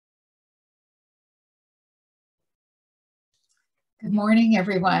Good morning,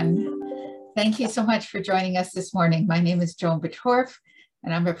 everyone. Thank you so much for joining us this morning. My name is Joan Betorf,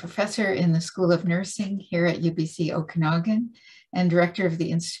 and I'm a professor in the School of Nursing here at UBC Okanagan and director of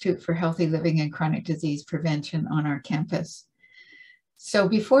the Institute for Healthy Living and Chronic Disease Prevention on our campus. So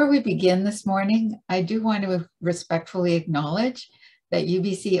before we begin this morning, I do want to respectfully acknowledge that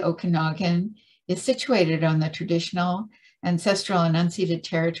UBC Okanagan is situated on the traditional, ancestral, and unceded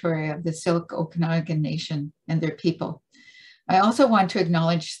territory of the Syilx Okanagan Nation and their people. I also want to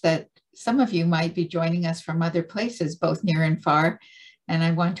acknowledge that some of you might be joining us from other places, both near and far, and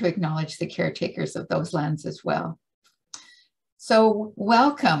I want to acknowledge the caretakers of those lands as well. So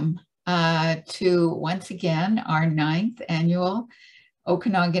welcome to, once again, our 9th annual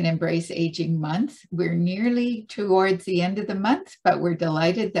Okanagan Embrace Aging Month. We're nearly towards the end of the month, but we're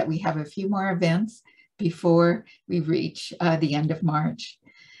delighted that we have a few more events before we reach the end of March.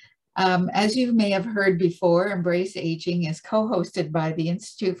 As you may have heard before, Embrace Aging is co-hosted by the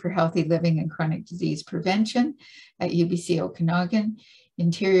Institute for Healthy Living and Chronic Disease Prevention at UBC Okanagan,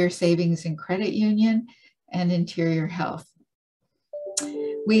 Interior Savings and Credit Union, and Interior Health.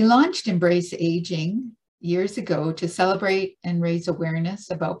 We launched Embrace Aging years ago to celebrate and raise awareness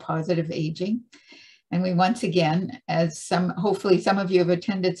about positive aging. And we once again, as hopefully some of you have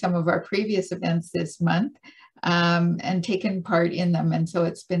attended some of our previous events this month, and taken part in them. And so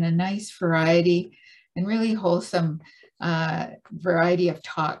it's been a nice variety and really wholesome variety of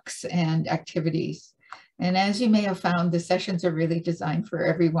talks and activities. And as you may have found, the sessions are really designed for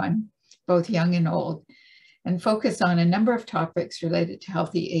everyone, both young and old, and focus on a number of topics related to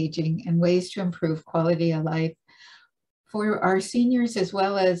healthy aging and ways to improve quality of life for our seniors as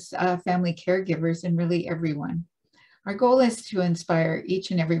well as family caregivers and really everyone. Our goal is to inspire each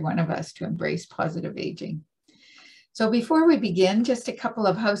and every one of us to embrace positive aging. So before we begin, just a couple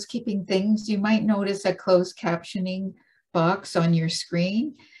of housekeeping things. You might notice a closed captioning box on your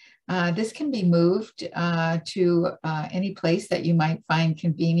screen. This can be moved to any place that you might find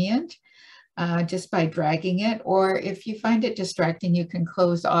convenient just by dragging it, or if you find it distracting, you can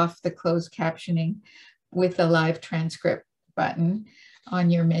close off the closed captioning with the live transcript button on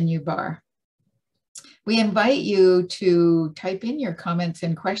your menu bar. We invite you to type in your comments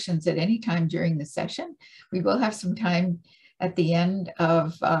and questions at any time during the session. We will have some time at the end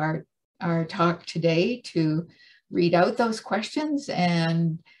of our talk today to read out those questions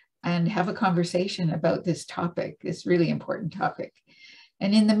and have a conversation about this topic, this really important topic.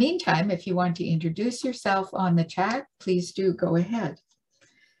 And in the meantime, if you want to introduce yourself on the chat, please do go ahead.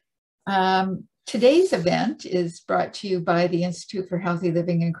 Today's event is brought to you by the Institute for Healthy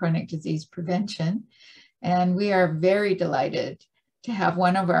Living and Chronic Disease Prevention. And we are very delighted to have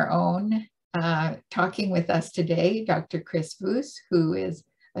one of our own talking with us today, Dr. Chris Buse, who is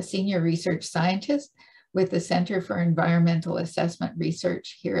a senior research scientist with the Center for Environmental Assessment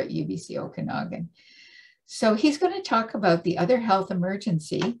Research here at UBC Okanagan. So he's going to talk about the other health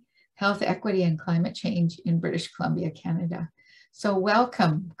emergency, health equity and climate change in British Columbia, Canada. So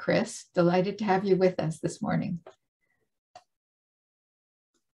welcome, Chris. Delighted to have you with us this morning.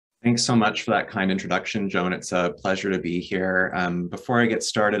 Thanks so much for that kind introduction, Joan. It's a pleasure to be here. Before I get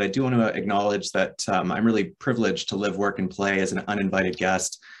started, I do want to acknowledge that I'm really privileged to live, work, and play as an uninvited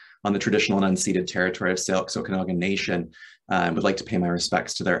guest on the traditional and unceded territory of Syilx Okanagan Nation. I would like to pay my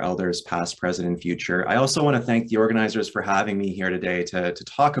respects to their elders, past, present, and future. I also want to thank the organizers for having me here today to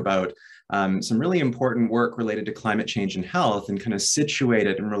talk about some really important work related to climate change and health and kind of situate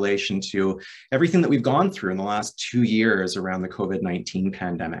it in relation to everything that we've gone through in the last 2 years around the COVID-19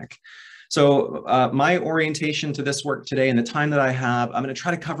 pandemic. So my orientation to this work today and the time that I have, I'm going to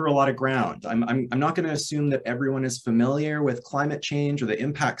try to cover a lot of ground. I'm not going to assume that everyone is familiar with climate change or the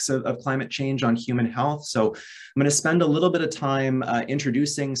impacts of climate change on human health. So I'm going to spend a little bit of time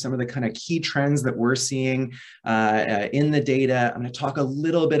introducing some of the kind of key trends that we're seeing in the data. I'm going to talk a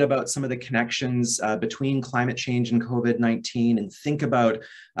little bit about some of the connections between climate change and COVID-19 and think about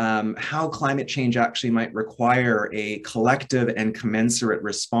how climate change actually might require a collective and commensurate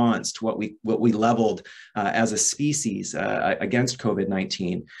response to what we leveled as a species against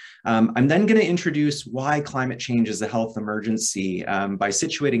COVID-19. I'm then going to introduce why climate change is a health emergency by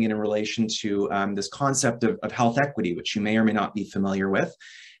situating it in relation to this concept of health equity, which you may or may not be familiar with.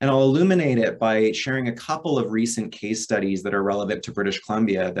 And I'll illuminate it by sharing a couple of recent case studies that are relevant to British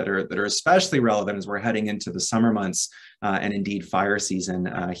Columbia that are especially relevant as we're heading into the summer months and indeed fire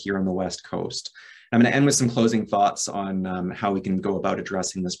season here on the West Coast. I'm going to end with some closing thoughts on how we can go about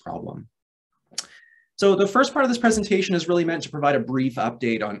addressing this problem. So the first part of this presentation is really meant to provide a brief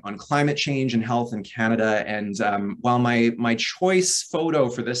update on climate change and health in Canada. And while my choice photo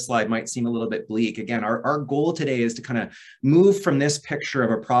for this slide might seem a little bit bleak, again, our goal today is to kind of move from this picture of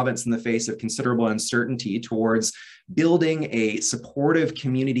a province in the face of considerable uncertainty towards building a supportive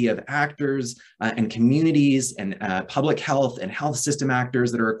community of actors and communities and public health and health system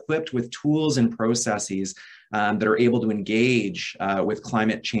actors that are equipped with tools and processes that are able to engage with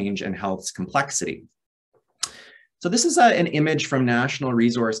climate change and health's complexity. So this is an image from National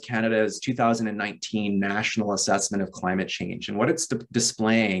Resource Canada's 2019 National Assessment of Climate Change. And what it's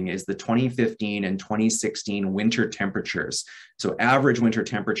displaying is the 2015 and 2016 winter temperatures. So average winter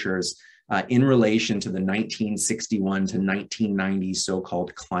temperatures in relation to the 1961 to 1990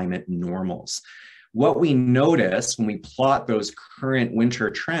 so-called climate normals. What we notice when we plot those current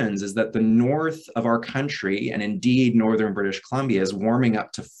winter trends is that the north of our country, and indeed northern British Columbia, is warming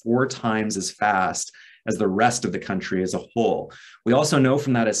up to 4 times as fast as the rest of the country as a whole. We also know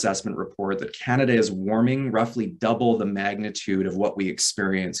from that assessment report that Canada is warming roughly double the magnitude of what we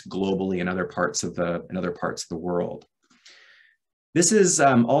experience globally in other parts of the world. This is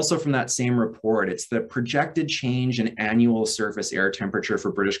also from that same report. It's the projected change in annual surface air temperature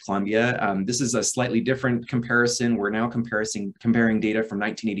for British Columbia. This is a slightly different comparison. We're now comparing data from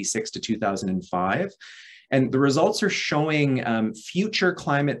 1986 to 2005. And the results are showing future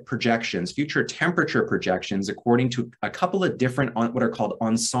climate projections, future temperature projections, according to a couple of different what are called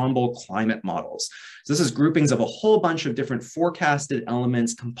ensemble climate models. So this is groupings of a whole bunch of different forecasted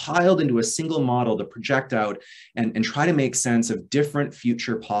elements compiled into a single model to project out and try to make sense of different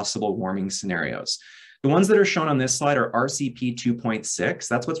future possible warming scenarios. The ones that are shown on this slide are RCP 2.6.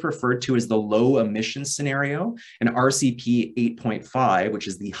 That's what's referred to as the low emissions scenario, and RCP 8.5, which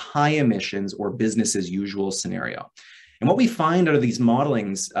is the high emissions or business as usual scenario. And what we find out of these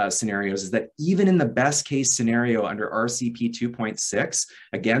modeling scenarios is that even in the best case scenario under RCP 2.6,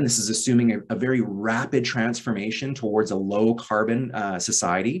 again, this is assuming a very rapid transformation towards a low carbon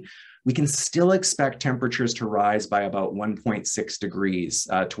society, we can still expect temperatures to rise by about 1.6 degrees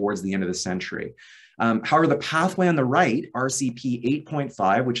towards the end of the century. However, the pathway on the right, RCP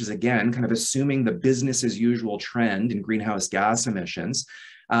 8.5, which is again kind of assuming the business as usual trend in greenhouse gas emissions,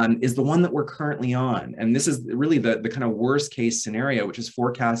 is the one that we're currently on. And this is really the kind of worst case scenario, which is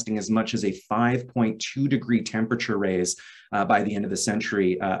forecasting as much as a 5.2 degree temperature raise by the end of the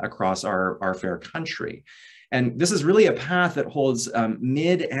century across our fair country. And this is really a path that holds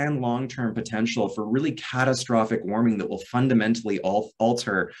mid and long-term potential for really catastrophic warming that will fundamentally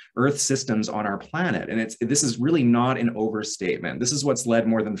alter Earth systems on our planet. And this is really not an overstatement. This is what's led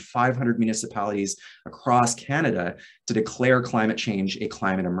more than 500 municipalities across Canada to declare climate change a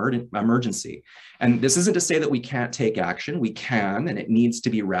climate emergency. And this isn't to say that we can't take action. We can, and it needs to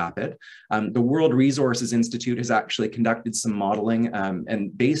be rapid. The World Resources Institute has actually conducted some modeling,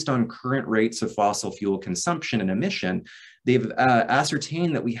 and based on current rates of fossil fuel consumption and emission, they've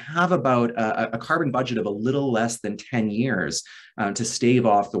ascertained that we have about a carbon budget of a little less than 10 years to stave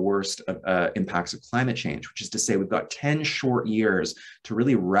off the worst impacts of climate change, which is to say we've got 10 short years to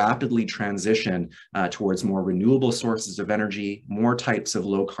really rapidly transition towards more renewable sources of energy, more types of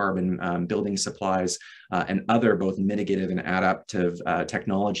low carbon building supplies, and other both mitigative and adaptive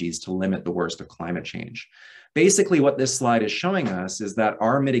technologies to limit the worst of climate change. Basically, what this slide is showing us is that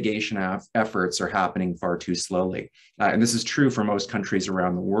our mitigation efforts are happening far too slowly. And this is true for most countries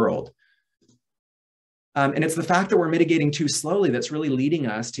around the world. And it's the fact that we're mitigating too slowly that's really leading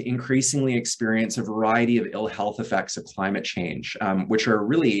us to increasingly experience a variety of ill health effects of climate change, which are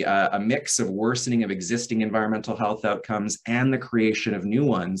really a mix of worsening of existing environmental health outcomes and the creation of new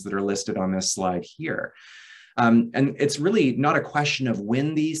ones that are listed on this slide here. And it's really not a question of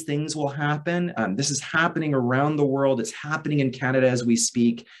when these things will happen. This is happening around the world. It's happening in Canada as we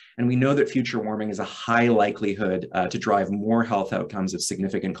speak. And we know that future warming is a high likelihood to drive more health outcomes of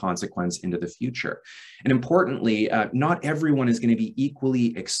significant consequence into the future. And importantly, not everyone is going to be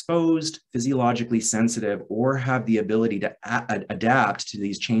equally exposed, physiologically sensitive, or have the ability to adapt to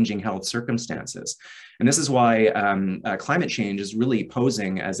these changing health circumstances. And this is why climate change is really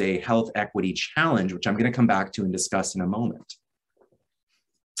posing as a health equity challenge, which I'm going to come back to and discuss in a moment.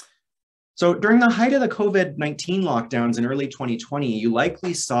 So during the height of the COVID-19 lockdowns in early 2020, you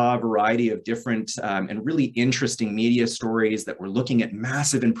likely saw a variety of different and really interesting media stories that were looking at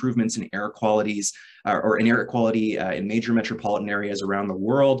massive improvements in air qualities or in air quality in major metropolitan areas around the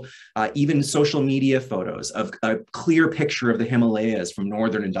world, even social media photos of a clear picture of the Himalayas from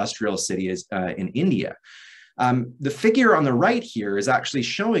northern industrial cities in India. The figure on the right here is actually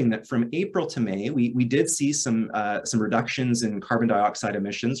showing that from April to May, we did see some reductions in carbon dioxide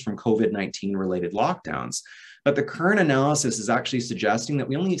emissions from COVID-19 related lockdowns. But the current analysis is actually suggesting that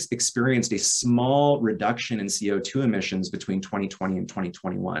we only experienced a small reduction in CO2 emissions between 2020 and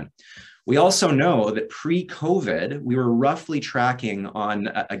 2021. We also know that pre-COVID, we were roughly tracking on,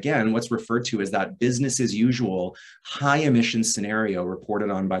 again, what's referred to as that business as usual high emission scenario reported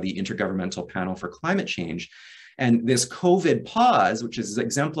on by the Intergovernmental Panel for Climate Change. And this COVID pause, which is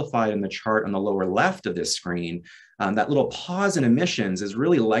exemplified in the chart on the lower left of this screen, that little pause in emissions is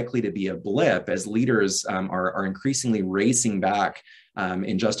really likely to be a blip as leaders are increasingly racing back,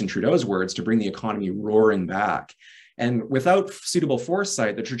 in Justin Trudeau's words, to bring the economy roaring back. And without suitable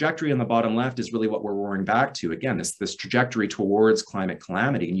foresight, the trajectory on the bottom left is really what we're roaring back to. Again, this trajectory towards climate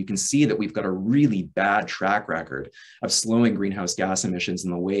calamity. And you can see that we've got a really bad track record of slowing greenhouse gas emissions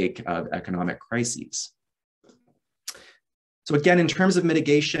in the wake of economic crises. So again, in terms of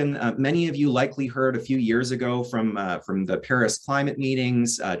mitigation, many of you likely heard a few years ago from the Paris climate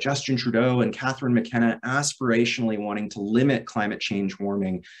meetings, Justin Trudeau and Catherine McKenna aspirationally wanting to limit climate change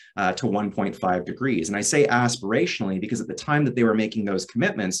warming to 1.5 degrees. And I say aspirationally because at the time that they were making those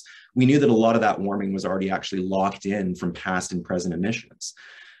commitments, we knew that a lot of that warming was already actually locked in from past and present emissions.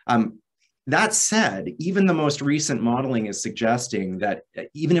 That said, even the most recent modeling is suggesting that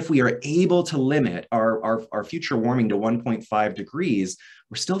even if we are able to limit our future warming to 1.5 degrees,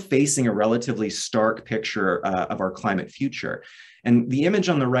 we're still facing a relatively stark picture of our climate future. And the image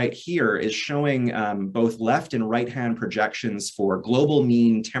on the right here is showing both left and right-hand projections for global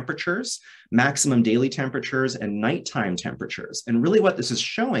mean temperatures, maximum daily temperatures, and nighttime temperatures. And really what this is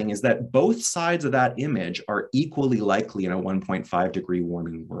showing is that both sides of that image are equally likely in a 1.5 degree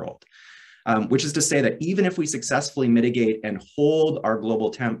warming world. Which is to say that even if we successfully mitigate and hold our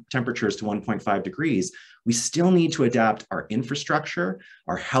global temperatures to 1.5 degrees, we still need to adapt our infrastructure,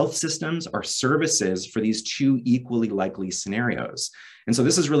 our health systems, our services for these two equally likely scenarios. And so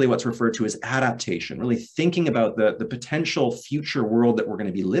this is really what's referred to as adaptation, really thinking about the potential future world that we're going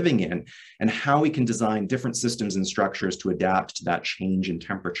to be living in and how we can design different systems and structures to adapt to that change in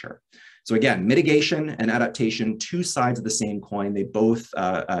temperature. So again, mitigation and adaptation, two sides of the same coin, they both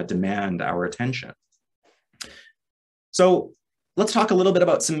demand our attention. So let's talk a little bit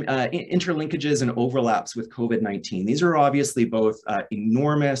about some interlinkages and overlaps with COVID-19. These are obviously both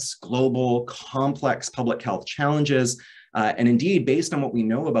enormous, global, complex public health challenges. And indeed, based on what we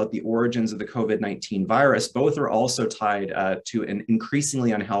know about the origins of the COVID-19 virus, both are also tied to an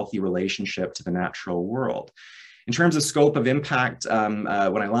increasingly unhealthy relationship to the natural world. In terms of scope of impact, when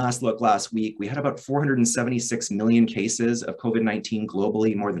I last looked last week, we had about 476 million cases of COVID-19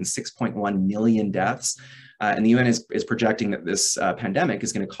 globally, more than 6.1 million deaths. And the UN is projecting that this pandemic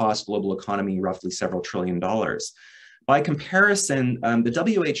is going to cost global economy roughly several $1 trillion. By comparison,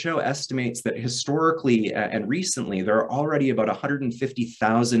 the WHO estimates that historically and recently, there are already about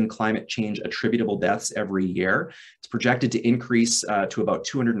 150,000 climate change attributable deaths every year. It's projected to increase to about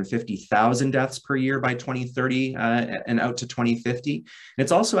 250,000 deaths per year by 2030 and out to 2050. And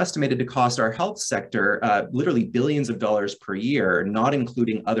it's also estimated to cost our health sector literally billions of dollars per year, not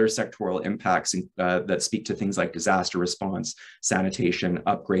including other sectoral impacts that speak to things like disaster response, sanitation,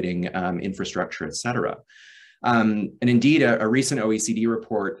 upgrading infrastructure, et cetera. And indeed, a recent OECD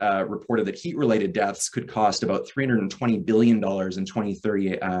report reported that heat-related deaths could cost about $320 billion in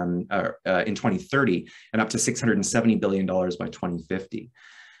 2030, and up to $670 billion by 2050.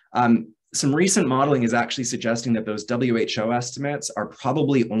 Some recent modeling is actually suggesting that those WHO estimates are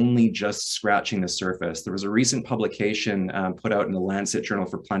probably only just scratching the surface. There was a recent publication put out in the Lancet Journal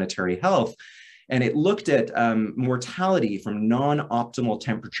for Planetary Health, and it looked at mortality from non-optimal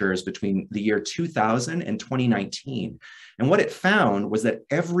temperatures between the year 2000 and 2019. And what it found was that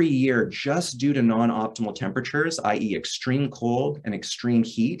every year, just due to non-optimal temperatures, i.e. extreme cold and extreme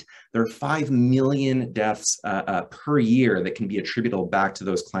heat, there are 5 million deaths per year that can be attributable back to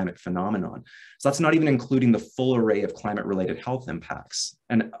those climate phenomenon. So that's not even including the full array of climate-related health impacts.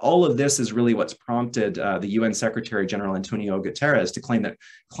 And all of this is really what's prompted the UN Secretary General Antonio Guterres to claim that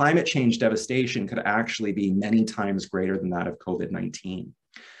climate change devastation could actually be many times greater than that of COVID-19.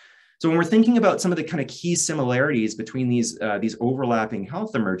 So when we're thinking about some of the kind of key similarities between these overlapping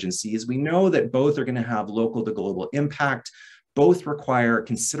health emergencies, we know that both are going to have local to global impact, both require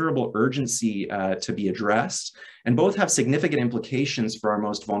considerable urgency to be addressed, and both have significant implications for our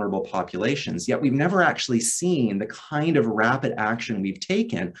most vulnerable populations. Yet we've never actually seen the kind of rapid action we've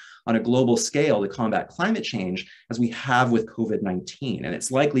taken on a global scale to combat climate change as we have with COVID-19. And it's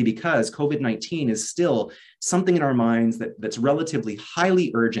likely because COVID-19 is still something in our minds that's relatively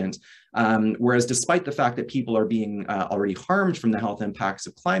highly urgent, Whereas despite the fact that people are being already harmed from the health impacts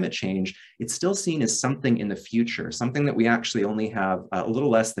of climate change, it's still seen as something in the future, something that we actually only have a little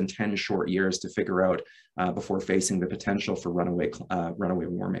less than 10 short years to figure out before facing the potential for runaway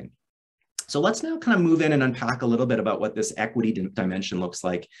warming. So let's now kind of move in and unpack a little bit about what this equity dimension looks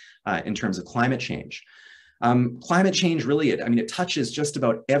like in terms of climate change. Climate change really, it touches just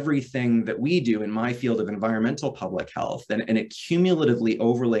about everything that we do in my field of environmental public health, and it cumulatively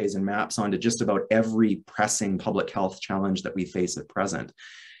overlays and maps onto just about every pressing public health challenge that we face at present.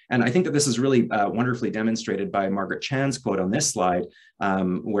 And I think that this is really wonderfully demonstrated by Margaret Chan's quote on this slide,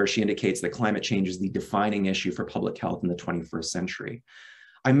 where she indicates that climate change is the defining issue for public health in the 21st century.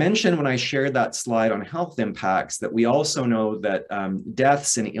 I mentioned when I shared that slide on health impacts that we also know that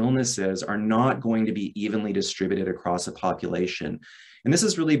deaths and illnesses are not going to be evenly distributed across a population. And this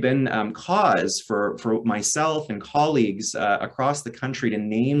has really been cause for myself and colleagues across the country to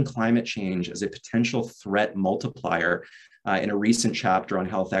name climate change as a potential threat multiplier in a recent chapter on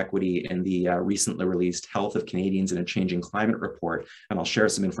health equity in the recently released Health of Canadians in a Changing Climate report. And I'll share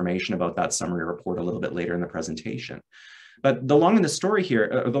some information about that summary report a little bit later in the presentation. But the long and the short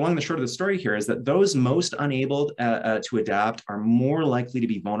of the story here is that those most unable to adapt are more likely to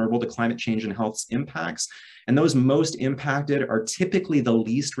be vulnerable to climate change and health's impacts. And those most impacted are typically the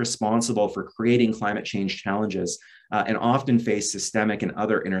least responsible for creating climate change challenges and often face systemic and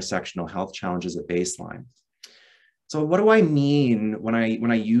other intersectional health challenges at baseline. So what do I mean when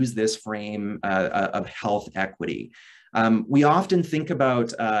I use this frame of health equity? We often think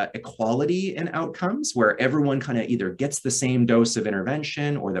about equality in outcomes where everyone kind of either gets the same dose of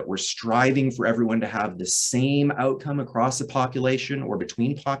intervention or that we're striving for everyone to have the same outcome across a population or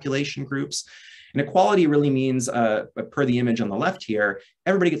between population groups. And equality really means, per the image on the left here,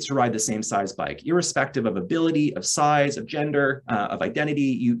 everybody gets to ride the same size bike, irrespective of ability, of size, of gender, of identity,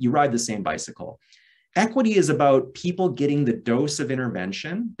 you ride the same bicycle. Equity is about people getting the dose of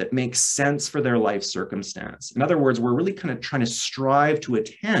intervention that makes sense for their life circumstance. In other words, we're really kind of trying to strive to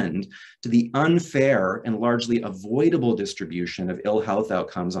attend to the unfair and largely avoidable distribution of ill health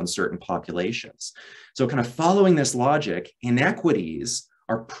outcomes on certain populations. So kind of following this logic, inequities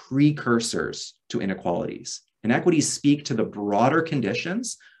are precursors to inequalities. Inequities speak to the broader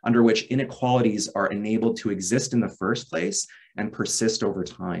conditions under which inequalities are enabled to exist in the first place and persist over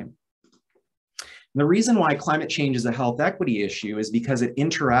time. The reason why climate change is a health equity issue is because it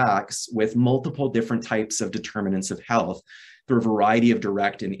interacts with multiple different types of determinants of health through a variety of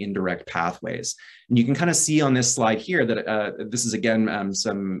direct and indirect pathways. And you can kind of see on this slide here that this is again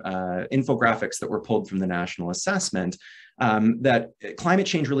some infographics that were pulled from the national assessment, that climate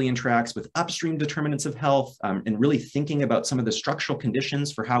change really interacts with upstream determinants of health and really thinking about some of the structural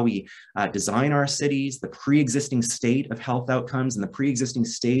conditions for how we design our cities, the pre-existing state of health outcomes and the pre-existing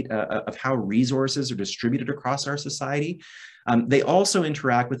state of how resources are distributed across our society. They also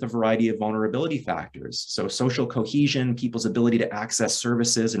interact with a variety of vulnerability factors. So social cohesion, people's ability to access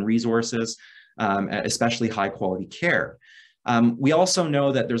services and resources, especially high quality care. We also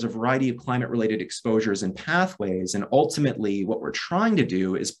know that there's a variety of climate-related exposures and pathways, and ultimately what we're trying to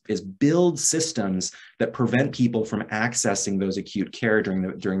do is build systems that prevent people from accessing those acute care during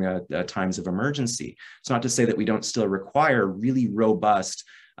the times of emergency. It's not to say that we don't still require really robust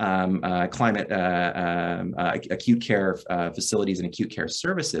acute care facilities and acute care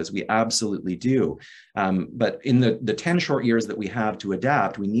services. We absolutely do. But in the 10 short years that we have to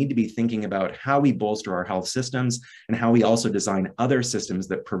adapt, we need to be thinking about how we bolster our health systems and how we also design other systems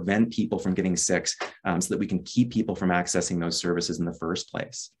that prevent people from getting sick so that we can keep people from accessing those services in the first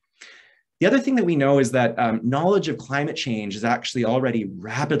place. The other thing that we know is that knowledge of climate change is actually already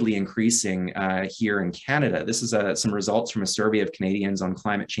rapidly increasing here in Canada. This is some results from a survey of Canadians on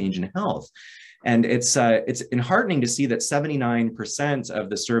climate change and health. And it's enheartening to see that 79%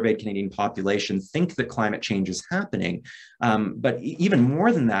 of the surveyed Canadian population think that climate change is happening. But even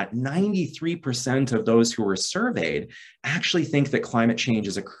more than that, 93% of those who were surveyed actually think that climate change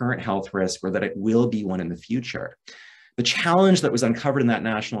is a current health risk or that it will be one in the future. The challenge that was uncovered in that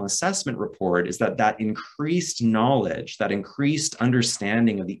national assessment report is that increased knowledge, that increased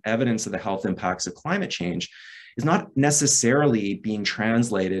understanding of the evidence of the health impacts of climate change is not necessarily being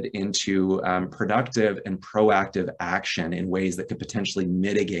translated into productive and proactive action in ways that could potentially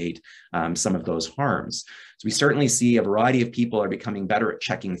mitigate some of those harms. So we certainly see a variety of people are becoming better at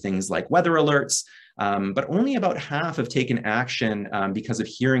checking things like weather alerts, but only about half have taken action because of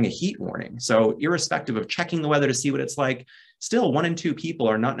hearing a heat warning. So irrespective of checking the weather to see what it's like, still 1 in 2 people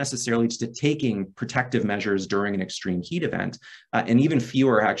are not necessarily taking protective measures during an extreme heat event, and even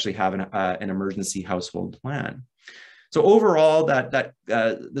fewer actually have an emergency household plan. So overall,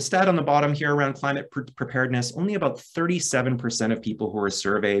 the stat on the bottom here around climate preparedness, only about 37% of people who were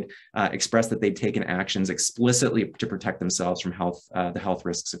surveyed expressed that they'd taken actions explicitly to protect themselves from the health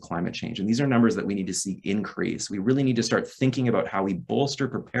risks of climate change. And these are numbers that we need to see increase. We really need to start thinking about how we bolster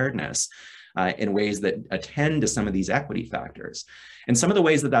preparedness in ways that attend to some of these equity factors. And some of the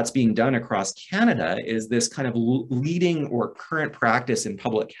ways that that's being done across Canada is this kind of leading or current practice in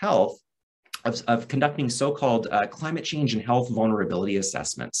public health of conducting so-called climate change and health vulnerability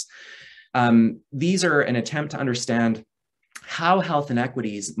assessments. These are an attempt to understand how health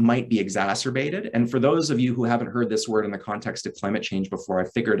inequities might be exacerbated. And for those of you who haven't heard this word in the context of climate change before, I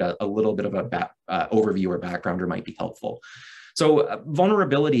figured a little bit of a overview or backgrounder might be helpful. So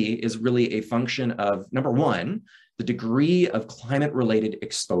vulnerability is really a function of, number one, the degree of climate-related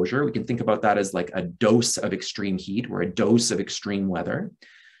exposure. We can think about that as like a dose of extreme heat or a dose of extreme weather.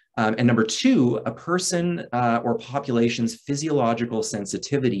 And number two, a person or population's physiological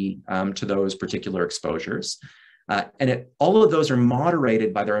sensitivity to those particular exposures. All of those are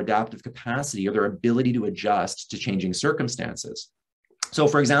moderated by their adaptive capacity or their ability to adjust to changing circumstances. So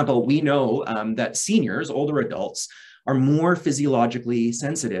for example, we know that seniors, older adults, are more physiologically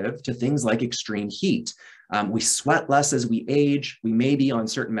sensitive to things like extreme heat. We sweat less as we age. We may be on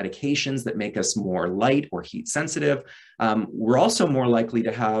certain medications that make us more light or heat sensitive. We're also more likely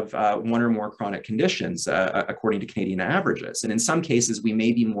to have one or more chronic conditions, according to Canadian averages. And in some cases, we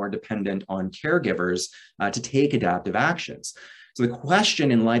may be more dependent on caregivers to take adaptive actions. So the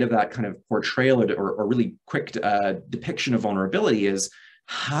question in light of that kind of portrayal or really quick depiction of vulnerability is,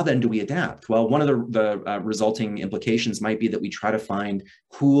 how then do we adapt? Well, one of the resulting implications might be that we try to find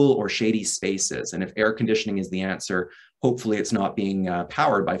cool or shady spaces. And if air conditioning is the answer, hopefully it's not being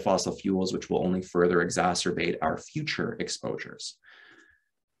powered by fossil fuels, which will only further exacerbate our future exposures.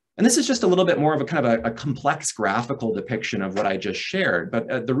 And this is just a little bit more of a kind of a complex graphical depiction of what I just shared.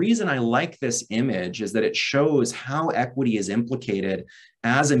 But the reason I like this image is that it shows how equity is implicated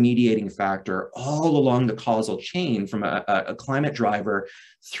as a mediating factor all along the causal chain from a climate driver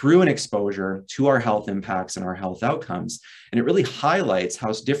through an exposure to our health impacts and our health outcomes. And it really highlights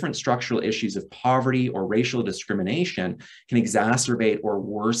how different structural issues of poverty or racial discrimination can exacerbate or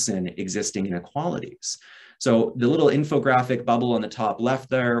worsen existing inequalities. So the little infographic bubble on the top left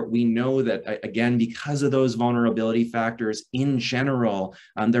there, we know that, again, because of those vulnerability factors in general,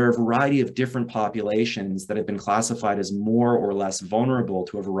 there are a variety of different populations that have been classified as more or less vulnerable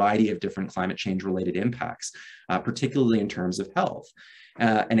to a variety of different climate change related impacts, particularly in terms of health.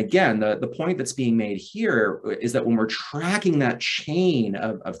 And again, the point that's being made here is that when we're tracking that chain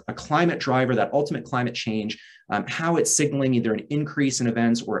of a climate driver, that ultimate climate change, how it's signaling either an increase in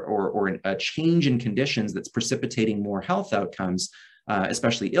events or a change in conditions that's precipitating more health outcomes,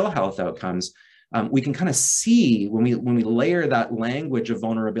 especially ill health outcomes, we can kind of see when we layer that language of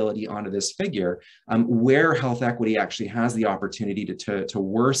vulnerability onto this figure, where health equity actually has the opportunity to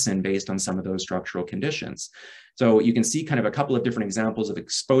worsen based on some of those structural conditions. So you can see kind of a couple of different examples of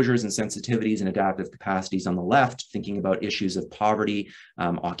exposures and sensitivities and adaptive capacities on the left, thinking about issues of poverty,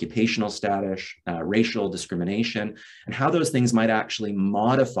 occupational status, racial discrimination, and how those things might actually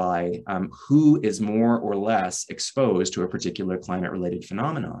modify who is more or less exposed to a particular climate-related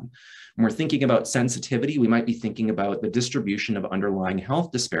phenomenon. When we're thinking about sensitivity, we might be thinking about the distribution of underlying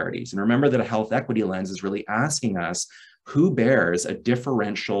health disparities. And remember that a health equity lens is really asking us who bears the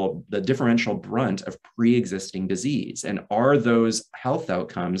differential brunt of pre-existing disease, and are those health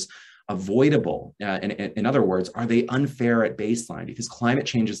outcomes avoidable? In other words, are they unfair at baseline? Because climate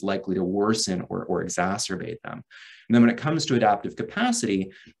change is likely to worsen or exacerbate them. And then when it comes to adaptive capacity,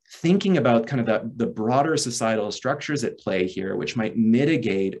 thinking about kind of the broader societal structures at play here, which might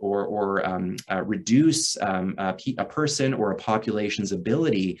mitigate or reduce a person or a population's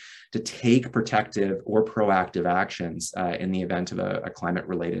ability to take protective or proactive actions in the event of a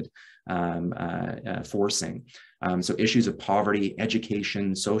climate-related forcing. So issues of poverty,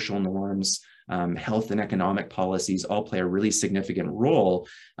 education, social norms, health and economic policies all play a really significant role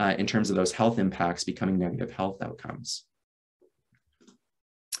in terms of those health impacts becoming negative health outcomes.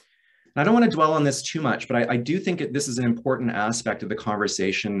 And I don't want to dwell on this too much, but I do think this is an important aspect of the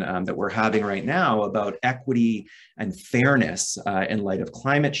conversation that we're having right now about equity and fairness in light of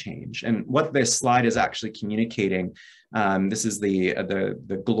climate change. And what this slide is actually communicating, this is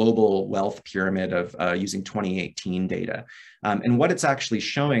the global wealth pyramid of using 2018 data. And what it's actually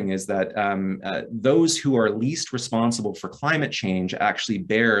showing is that those who are least responsible for climate change actually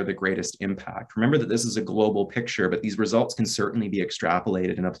bear the greatest impact. Remember that this is a global picture, but these results can certainly be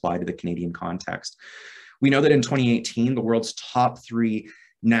extrapolated and applied to the Canadian context. We know that in 2018, the world's top 3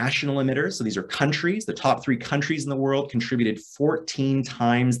 National emitters, so these are countries, the top 3 countries in the world contributed 14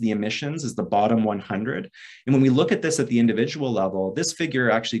 times the emissions as the bottom 100. And when we look at this at the individual level, this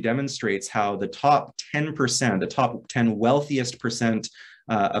figure actually demonstrates how the top 10%, the top 10 wealthiest percent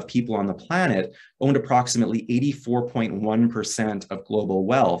of people on the planet owned approximately 84.1% of global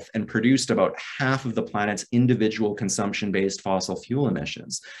wealth and produced about half of the planet's individual consumption-based fossil fuel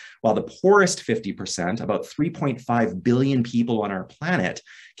emissions. While the poorest 50%, about 3.5 billion people on our planet,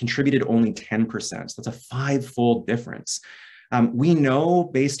 contributed only 10%. So that's a 5-fold difference. We know,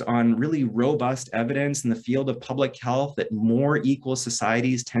 based on really robust evidence in the field of public health, that more equal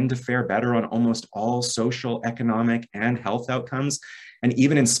societies tend to fare better on almost all social, economic, and health outcomes. And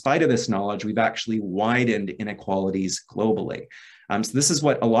even in spite of this knowledge, we've actually widened inequalities globally. So this is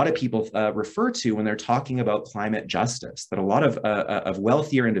what a lot of people refer to when they're talking about climate justice, that a lot of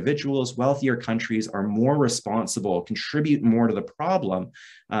wealthier individuals, wealthier countries are more responsible, contribute more to the problem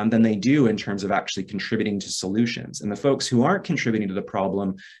than they do in terms of actually contributing to solutions. And the folks who aren't contributing to the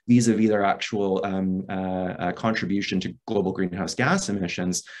problem vis-a-vis their actual contribution to global greenhouse gas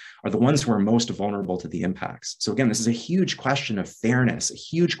emissions are the ones who are most vulnerable to the impacts. So again, this is a huge question of fairness, a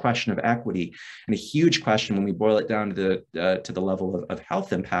huge question of equity, and a huge question when we boil it down to the level of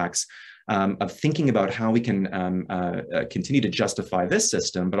health impacts, of thinking about how we can continue to justify this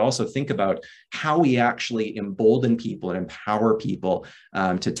system, but also think about how we actually embolden people and empower people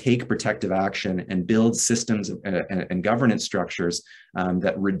to take protective action and build systems and governance structures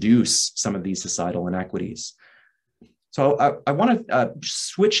that reduce some of these societal inequities. So I want to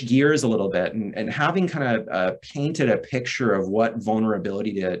switch gears a little bit, and having kind of painted a picture of what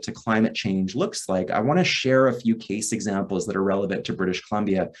vulnerability to climate change looks like, I want to share a few case examples that are relevant to British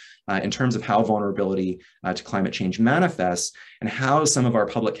Columbia in terms of how vulnerability to climate change manifests and how some of our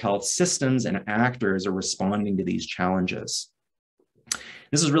public health systems and actors are responding to these challenges.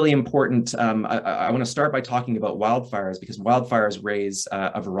 This is really important. I want to start by talking about wildfires, because wildfires raise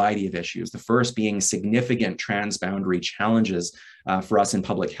a variety of issues. The first being significant transboundary challenges for us in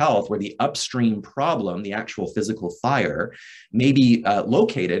public health, where the upstream problem, the actual physical fire, may be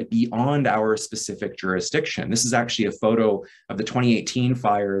located beyond our specific jurisdiction. This is actually a photo of the 2018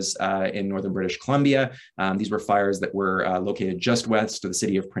 fires in northern British Columbia. These were fires that were located just west of the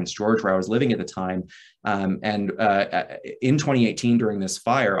city of Prince George, where I was living at the time. In 2018, during this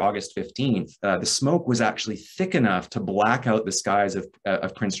fire, August 15th, the smoke was actually thick enough to black out the skies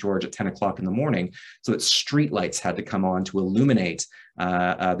of Prince George at 10 o'clock in the morning, so that street lights had to come on to illuminate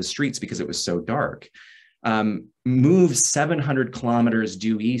the streets because it was so dark. Move 700 kilometers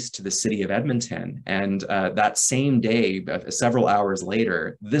due east to the city of Edmonton, and that same day, several hours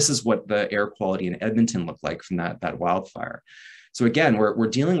later, this is what the air quality in Edmonton looked like from that wildfire. So again, we're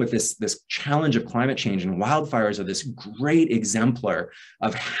dealing with this challenge of climate change, and wildfires are this great exemplar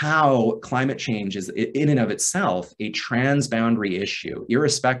of how climate change is in and of itself a transboundary issue,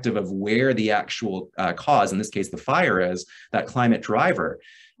 irrespective of where the actual cause, in this case the fire, is, that climate driver.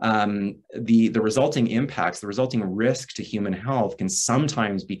 The resulting impacts, the resulting risk to human health can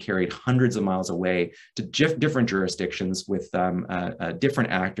sometimes be carried hundreds of miles away to different jurisdictions with different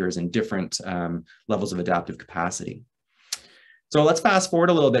actors and different levels of adaptive capacity. So let's fast forward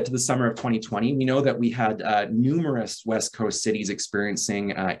a little bit to the summer of 2020. We know that we had numerous West Coast cities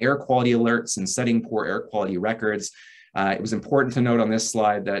experiencing air quality alerts and setting poor air quality records. It was important to note on this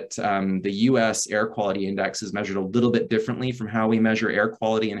slide that the US Air Quality Index is measured a little bit differently from how we measure air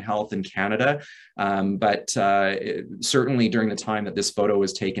quality and health in Canada. But certainly during the time that this photo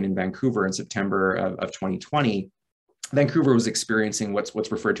was taken in Vancouver in September of 2020, Vancouver was experiencing what's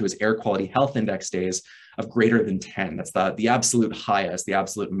referred to as air quality health index days of greater than 10. That's the absolute highest, the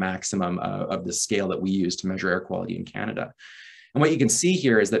absolute maximum of the scale that we use to measure air quality in Canada. And what you can see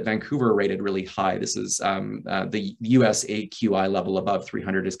here is that Vancouver rated really high. This is the US AQI level above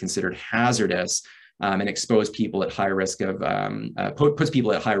 300 is considered hazardous and expose people at high risk of, puts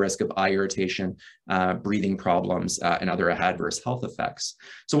people at high risk of eye irritation, breathing problems, and other adverse health effects.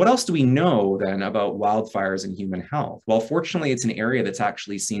 So what else do we know then about wildfires and human health? Well, fortunately, it's an area that's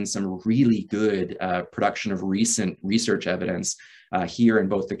actually seen some really good production of recent research evidence here in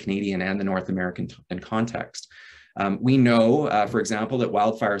both the Canadian and the North American context. We know, for example, that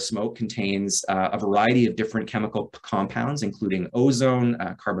wildfire smoke contains a variety of different chemical compounds, including ozone,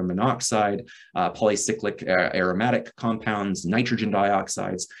 carbon monoxide, polycyclic aromatic compounds, nitrogen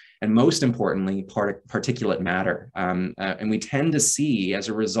dioxides, and most importantly, particulate matter. And we tend to see, as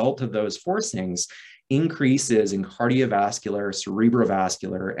a result of those forcings, increases in cardiovascular,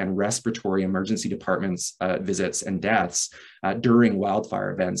 cerebrovascular, and respiratory emergency departments visits and deaths during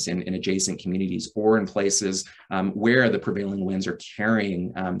wildfire events in adjacent communities or in places where the prevailing winds are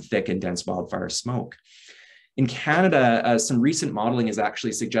carrying thick and dense wildfire smoke. In Canada, some recent modeling is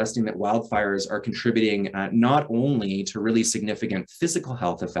actually suggesting that wildfires are contributing not only to really significant physical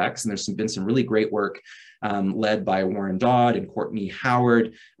health effects, and there's been some really great work led by Warren Dodd and Courtney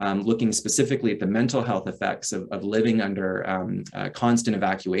Howard, looking specifically at the mental health effects of living under constant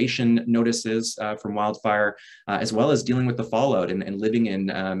evacuation notices from wildfire, as well as dealing with the fallout and living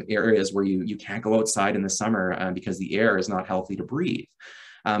in areas where you can't go outside in the summer because the air is not healthy to breathe.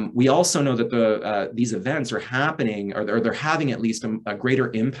 We also know that these events are happening, or they're having at least a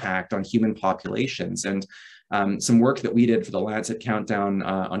greater impact on human populations. And some work that we did for the Lancet Countdown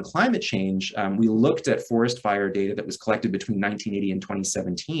on climate change, we looked at forest fire data that was collected between 1980 and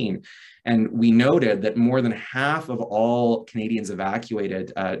 2017. And we noted that more than half of all Canadians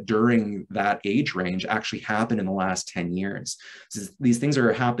evacuated during that age range actually happened in the last 10 years. So these things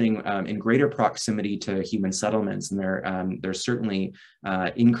are happening in greater proximity to human settlements, and they're certainly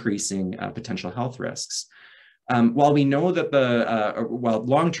increasing potential health risks. While we know that while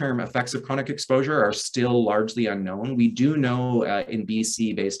long-term effects of chronic exposure are still largely unknown, we do know in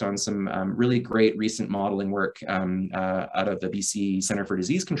BC, based on some really great recent modeling work out of the BC Centre for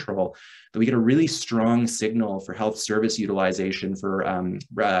Disease Control, that we get a really strong signal for health service utilization for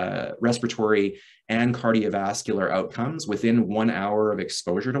respiratory and cardiovascular outcomes within 1 hour of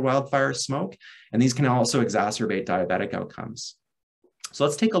exposure to wildfire smoke. And these can also exacerbate diabetic outcomes. So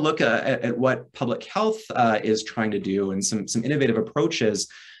let's take a look at what public health is trying to do, and some innovative approaches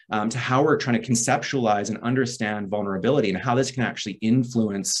to how we're trying to conceptualize and understand vulnerability and how this can actually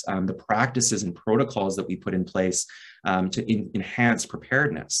influence the practices and protocols that we put in place to enhance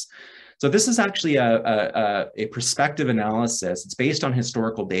preparedness. So this is actually a prospective analysis. It's based on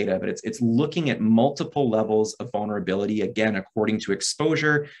historical data, but it's looking at multiple levels of vulnerability, again, according to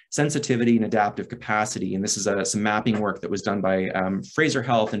exposure, sensitivity, and adaptive capacity. And this is some mapping work that was done by Fraser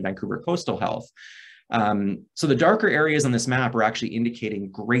Health and Vancouver Coastal Health. So the darker areas on this map are actually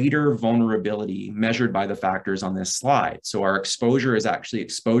indicating greater vulnerability measured by the factors on this slide. So our exposure is actually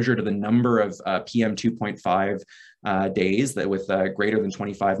exposure to the number of PM 2.5 days that with greater than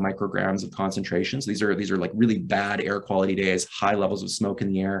 25 micrograms of concentration. So these are like really bad air quality days, high levels of smoke in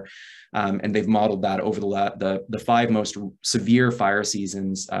the air. And they've modeled that over the 5 most severe fire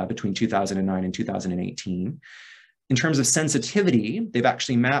seasons between 2009 and 2018. In terms of sensitivity, they've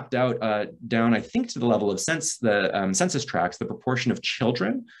actually mapped out down, I think, to the level of census tracts, the proportion of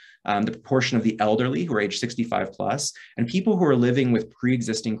children, the proportion of the elderly who are age 65 plus, and people who are living with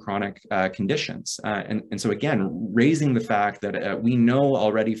pre-existing chronic conditions. And so again, raising the fact that we know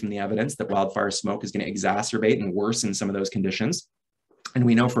already from the evidence that wildfire smoke is going to exacerbate and worsen some of those conditions. And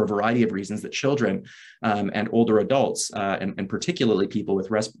we know for a variety of reasons that children and older adults, and particularly people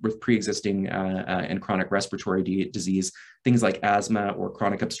with pre-existing and chronic respiratory disease, things like asthma or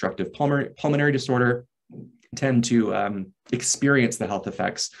chronic obstructive pulmonary disorder, tend to experience the health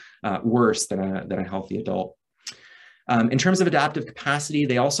effects worse than a healthy adult. In terms of adaptive capacity,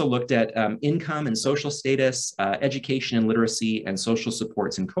 they also looked at income and social status, education and literacy, and social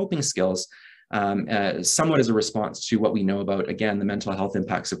supports and coping skills, somewhat as a response to what we know about, again, the mental health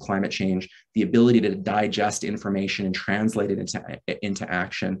impacts of climate change, the ability to digest information and translate it into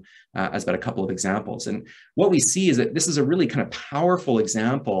action, as about a couple of examples. And what we see is that this is a really kind of powerful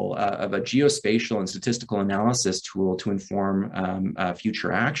example of a geospatial and statistical analysis tool to inform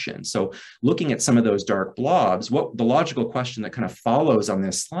future action. So looking at some of those dark blobs, what the logical question that kind of follows on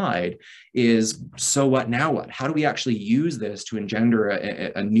this slide is, so what, now what? How do we actually use this to engender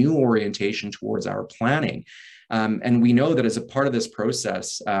a new orientation towards our planning? And we know that as a part of this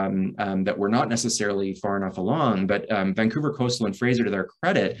process that we're not necessarily far enough along, but Vancouver Coastal and Fraser, to their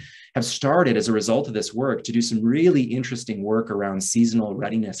credit, have started as a result of this work to do some really interesting work around seasonal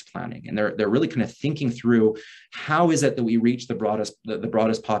readiness planning. And they're really kind of thinking through, how is it that we reach the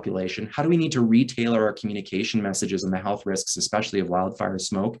broadest population? How do we need to retailer our communication messages on the health risks, especially of wildfire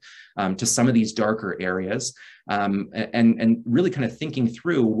smoke, to some of these darker areas? And really kind of thinking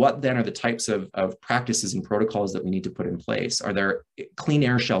through what then are the types of practices and protocols that we need to put in place. Are there clean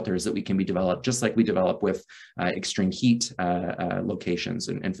air shelters that we can be developed, just like we develop with extreme heat locations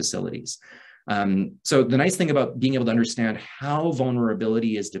and facilities? So the nice thing about being able to understand how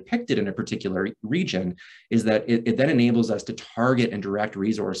vulnerability is depicted in a particular region is that it then enables us to target and direct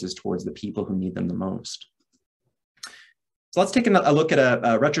resources towards the people who need them the most. So let's take a look at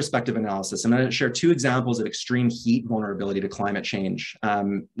a retrospective analysis. I'm going to share two examples of extreme heat vulnerability to climate change.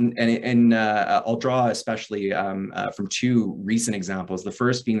 I'll draw especially from two recent examples. The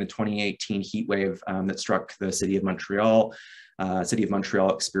first being the 2018 heat wave that struck the city of Montreal. City of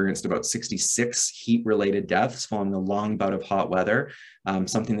Montreal experienced about 66 heat-related deaths following a long bout of hot weather,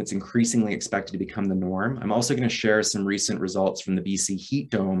 something that's increasingly expected to become the norm. I'm also going to share some recent results from the BC heat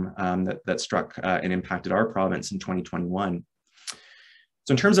dome that struck and impacted our province in 2021.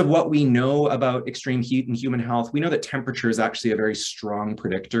 So in terms of what we know about extreme heat and human health, we know that temperature is actually a very strong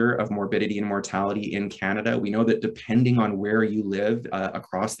predictor of morbidity and mortality in Canada. We know that depending on where you live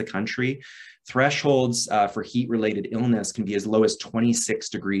across the country, thresholds for heat-related illness can be as low as 26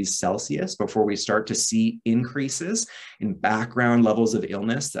 degrees Celsius before we start to see increases in background levels of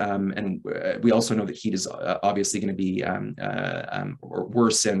illness. We also know that heat is obviously going to be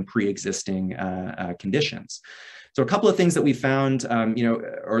worse in pre-existing conditions. So a couple of things that we found,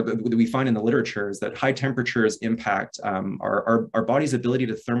 that we find in the literature is that high temperatures impact our body's ability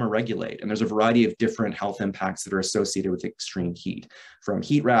to thermoregulate. And there's a variety of different health impacts that are associated with extreme heat, from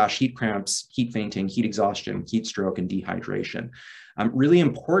heat rash, heat cramps, heat fainting, heat exhaustion, heat stroke, and dehydration. Really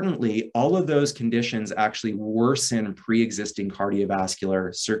importantly, all of those conditions actually worsen pre-existing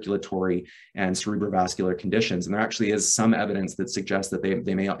cardiovascular, circulatory, and cerebrovascular conditions. And there actually is some evidence that suggests that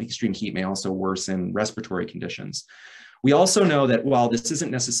extreme heat may also worsen respiratory conditions. We also know that while this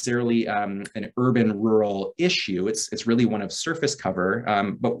isn't necessarily an urban-rural issue, it's really one of surface cover,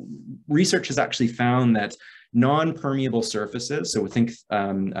 but research has actually found that non-permeable surfaces, so think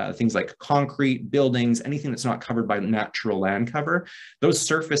things like concrete, buildings, anything that's not covered by natural land cover, those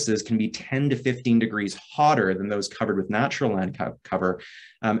surfaces can be 10 to 15 degrees hotter than those covered with natural land cover.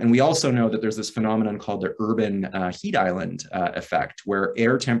 And we also know that there's this phenomenon called the urban heat island effect, where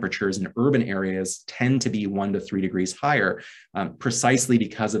air temperatures in urban areas tend to be 1 to 3 degrees higher, precisely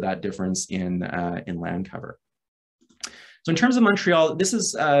because of that difference in land cover. So in terms of Montreal, this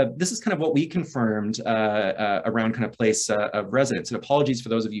is kind of what we confirmed around kind of place of residence. And apologies for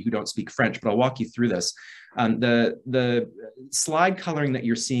those of you who don't speak French, but I'll walk you through this. The slide coloring that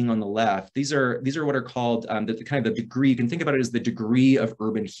you're seeing on the left, these are what are called the kind of the degree. You can think about it as the degree of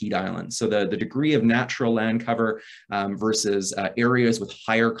urban heat islands. So the degree of natural land cover versus areas with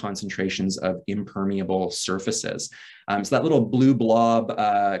higher concentrations of impermeable surfaces. So that little blue blob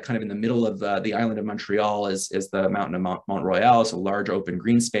kind of in the middle of the island of Montreal is the mountain of Mont Royal, so large open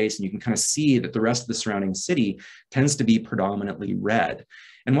green space. And you can kind of see that the rest of the surrounding city tends to be predominantly red.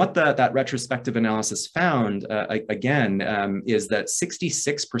 And what that retrospective analysis found, again, is that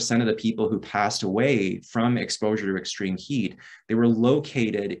 66% of the people who passed away from exposure to extreme heat, they were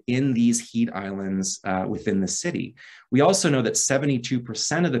located in these heat islands within the city. We also know that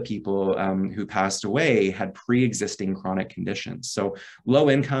 72% of the people who passed away had pre-existing chronic conditions. So low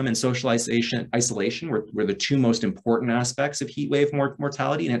income and social isolation were the two most important aspects of heat wave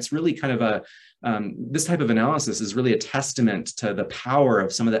mortality. And it's really kind of this type of analysis is really a testament to the power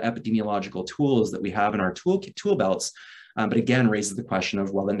of some of the epidemiological tools that we have in our tool belts. But again, raises the question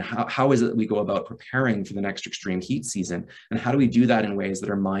of, well, then how is it that we go about preparing for the next extreme heat season? And how do we do that in ways that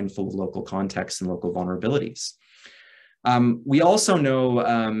are mindful of local contexts and local vulnerabilities? We also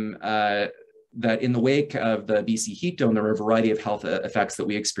know that in the wake of the BC heat dome, there were a variety of health effects that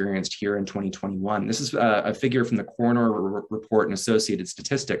we experienced here in 2021. This is a figure from the coroner report and associated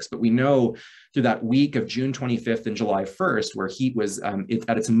statistics, but we know through that week of June 25th and July 1st, where heat was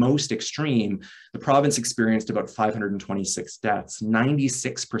at its most extreme, the province experienced about 526 deaths.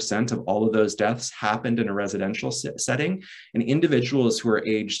 96% of all of those deaths happened in a residential setting, and individuals who are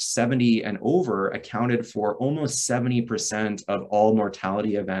aged 70 and over accounted for almost 70% of all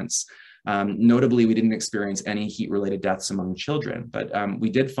mortality events. Notably, we didn't experience any heat-related deaths among children, but we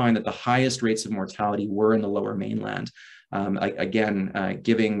did find that the highest rates of mortality were in the Lower Mainland, again,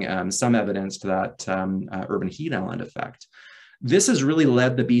 giving some evidence to that urban heat island effect. This has really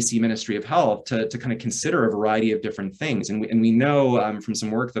led the BC Ministry of Health to kind of consider a variety of different things. And we know from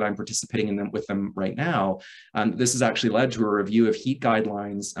some work that I'm participating in with them right now, this has actually led to a review of heat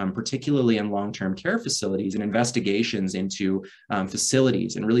guidelines, particularly in long-term care facilities, and investigations into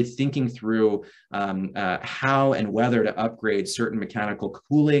facilities, and really thinking through how and whether to upgrade certain mechanical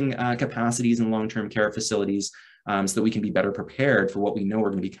cooling capacities in long-term care facilities so that we can be better prepared for what we know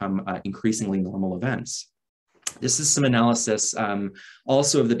are going to become increasingly normal events. This is some analysis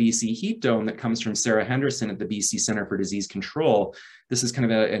also of the BC heat dome that comes from Sarah Henderson at the BC Centre for Disease Control. This is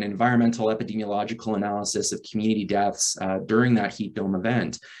kind of an environmental epidemiological analysis of community deaths during that heat dome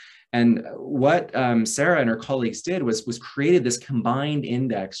event. And what Sarah and her colleagues did was created this combined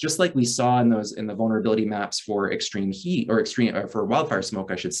index, just like we saw in the vulnerability maps for extreme heat or for wildfire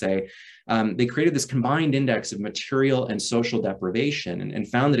smoke, I should say. They created this combined index of material and social deprivation and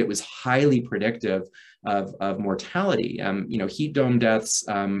found that it was highly predictive of mortality. Heat dome deaths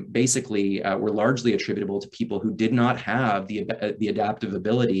basically were largely attributable to people who did not have the adaptive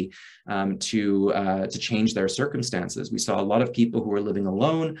ability to change their circumstances. We saw a lot of people who were living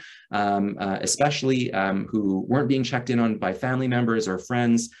alone, especially who weren't being checked in on by family members or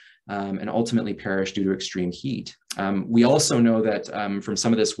friends, and ultimately perished due to extreme heat. We also know that from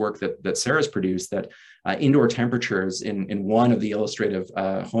some of this work that Sarah's produced that indoor temperatures in one of the illustrative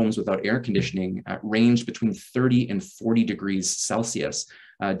homes without air conditioning ranged between 30 and 40 degrees Celsius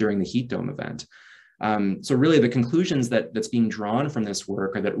during the heat dome event. So really the conclusions that's being drawn from this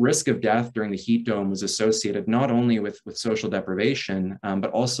work are that risk of death during the heat dome was associated not only with social deprivation,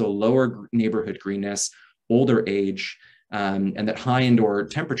 but also lower neighborhood greenness, older age, and that high indoor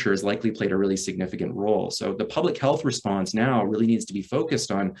temperatures likely played a really significant role. So the public health response now really needs to be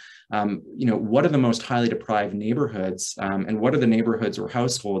focused on, what are the most highly deprived neighborhoods, and what are the neighborhoods or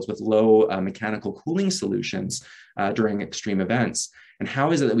households with low mechanical cooling solutions during extreme events. And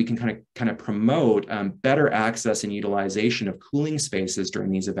how is it that we can kind of promote better access and utilization of cooling spaces during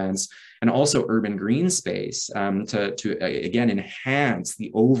these events, and also urban green space to again enhance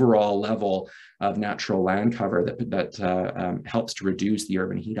the overall level of natural land cover that helps to reduce the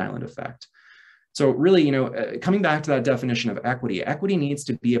urban heat island effect. So really, coming back to that definition of equity, equity needs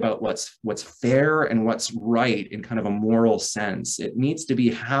to be about what's fair and what's right in kind of a moral sense. It needs to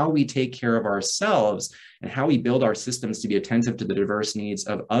be how we take care of ourselves and how we build our systems to be attentive to the diverse needs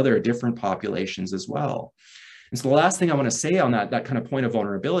of other different populations as well. And so the last thing I want to say on that kind of point of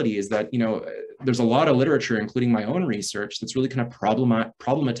vulnerability is that, there's a lot of literature, including my own research, that's really kind of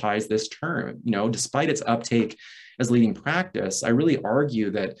problematized this term. Despite its uptake as leading practice, I really argue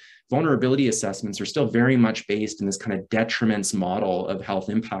that vulnerability assessments are still very much based in this kind of detriments model of health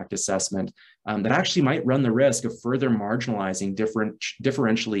impact assessment that actually might run the risk of further marginalizing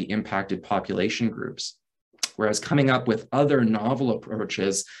differentially impacted population groups. Whereas coming up with other novel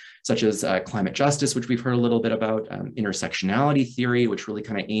approaches, such as climate justice, which we've heard a little bit about, intersectionality theory, which really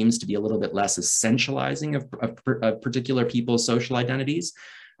kind of aims to be a little bit less essentializing of particular people's social identities,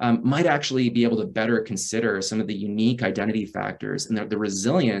 might actually be able to better consider some of the unique identity factors and the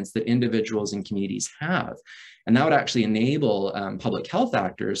resilience that individuals and communities have. And that would actually enable public health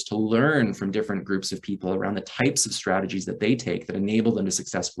actors to learn from different groups of people around the types of strategies that they take that enable them to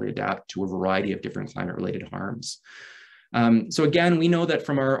successfully adapt to a variety of different climate-related harms. So again, we know that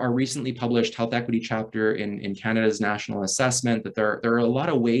from our recently published health equity chapter in Canada's national assessment that there are a lot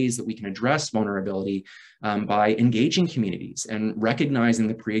of ways that we can address vulnerability by engaging communities and recognizing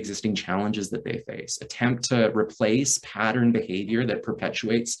the pre-existing challenges that they face, attempt to replace pattern behavior that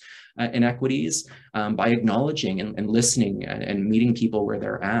perpetuates inequities by acknowledging and listening and meeting people where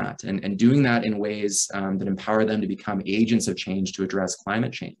they're at and doing that in ways that empower them to become agents of change to address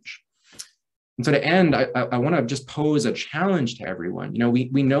climate change. And so to end, I want to just pose a challenge to everyone.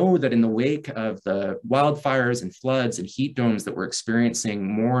 We know that in the wake of the wildfires and floods and heat domes that we're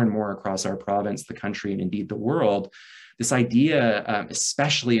experiencing more and more across our province, the country, and indeed the world, this idea,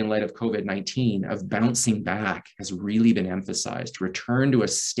 especially in light of COVID-19, of bouncing back has really been emphasized to return to a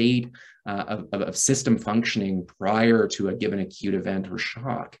state of system functioning prior to a given acute event or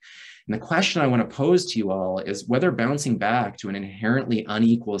shock. And the question I want to pose to you all is whether bouncing back to an inherently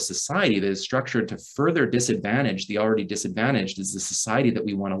unequal society that is structured to further disadvantage the already disadvantaged is the society that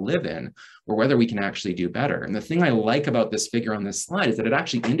we want to live in, or whether we can actually do better. And the thing I like about this figure on this slide is that it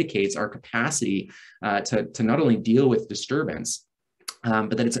actually indicates our capacity to not only deal with disturbance,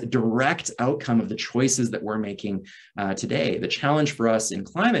 but that it's a direct outcome of the choices that we're making today. The challenge for us in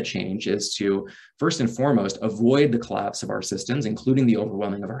climate change is to, first and foremost, avoid the collapse of our systems, including the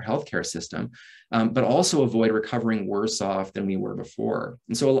overwhelming of our healthcare system, but also avoid recovering worse off than we were before.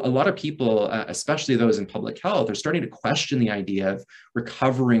 And so a lot of people, especially those in public health, are starting to question the idea of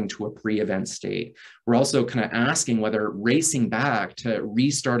recovering to a pre-event state. We're also kind of asking whether racing back to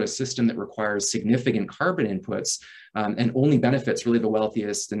restart a system that requires significant carbon inputs and only benefits really the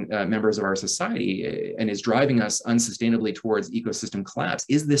wealthiest members of our society and is driving us unsustainably towards ecosystem collapse.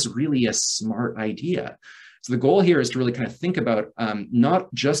 Is this really a smart idea? So the goal here is to really kind of think about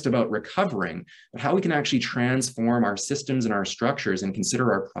not just about recovering, but how we can actually transform our systems and our structures and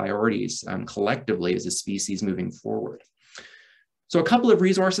consider our priorities collectively as a species moving forward. So a couple of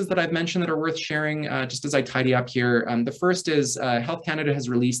resources that I've mentioned that are worth sharing just as I tidy up here. The first is Health Canada has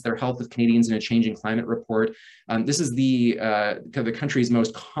released their Health of Canadians in a Changing Climate report. This is the country's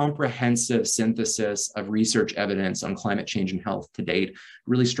most comprehensive synthesis of research evidence on climate change and health to date.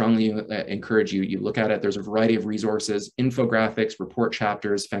 Really strongly encourage you look at it. There's a variety of resources, infographics, report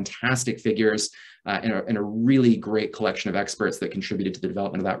chapters, fantastic figures, and a really great collection of experts that contributed to the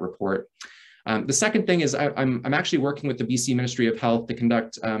development of that report. The second thing is I'm actually working with the BC Ministry of Health to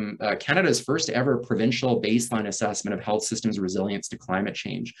conduct Canada's first ever provincial baseline assessment of health systems resilience to climate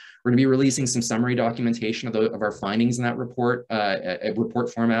change. We're going to be releasing some summary documentation of our findings in that report, a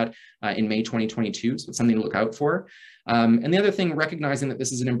report format in May 2022, so it's something to look out for. And the other thing, recognizing that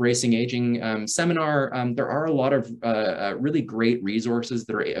this is an Embracing Aging seminar, there are a lot of really great resources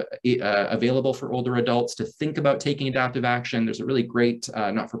that are available for older adults to think about taking adaptive action. There's a really great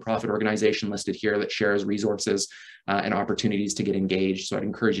not-for-profit organization listed here that shares resources and opportunities to get engaged. So I'd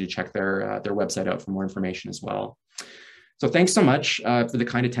encourage you to check their website out for more information as well. So thanks so much for the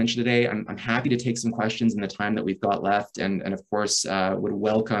kind attention today. I'm happy to take some questions in the time that we've got left, and of course would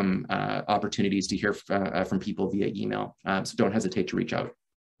welcome opportunities to hear from people via email. So don't hesitate to reach out.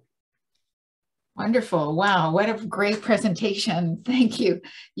 Wonderful. Wow, what a great presentation. Thank you.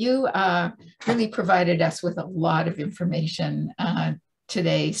 You really provided us with a lot of information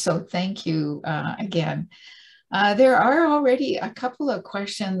today, so thank you again. There are already a couple of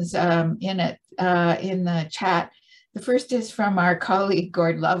questions in the chat. The first is from our colleague,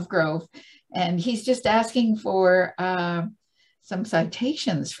 Gord Lovegrove, and he's just asking for some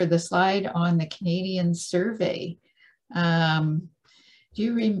citations for the slide on the Canadian survey. Do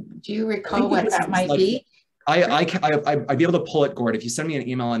you recall what that might be? I'd be able to pull it, Gord. If you send me an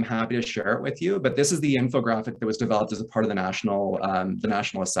email, I'm happy to share it with you. But this is the infographic that was developed as a part of the national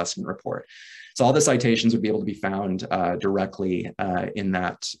assessment report. So all the citations would be able to be found directly in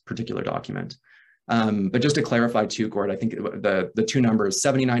that particular document. But just to clarify too, Gord, I think the two numbers,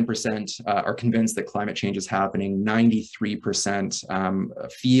 79% are convinced that climate change is happening.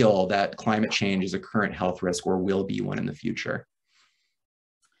 93% feel that climate change is a current health risk or will be one in the future.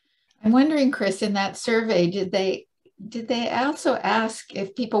 I'm wondering, Chris, in that survey, did they also ask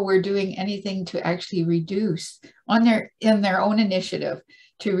if people were doing anything to actually reduce in their own initiative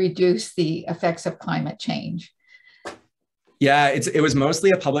to reduce the effects of climate change? Yeah, it was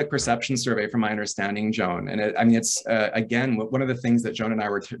mostly a public perception survey from my understanding, Joan. And it's, again, one of the things that Joan and I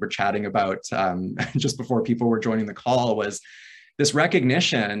were chatting about just before people were joining the call was this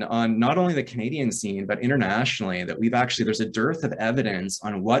recognition on not only the Canadian scene, but internationally, that there's a dearth of evidence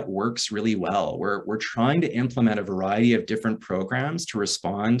on what works really well. We're trying to implement a variety of different programs to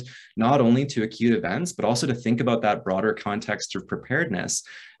respond not only to acute events, but also to think about that broader context of preparedness.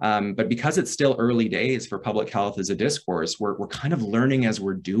 But because it's still early days for public health as a discourse, we're kind of learning as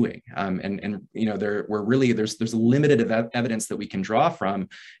we're doing. And you know, there's limited evidence that we can draw from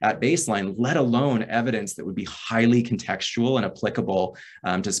at baseline, let alone evidence that would be highly contextual and applicable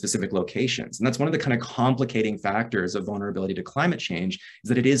to specific locations. And that's one of the kind of complicating factors of vulnerability to climate change, is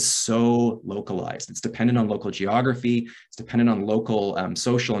that it is so localized. It's dependent on local geography. It's dependent on local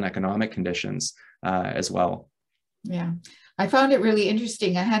social and economic conditions as well. Yeah. I found it really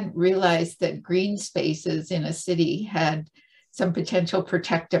interesting. I hadn't realized that green spaces in a city had some potential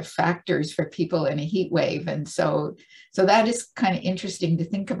protective factors for people in a heat wave. And so that is kind of interesting to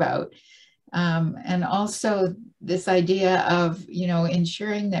think about. And also this idea of, you know,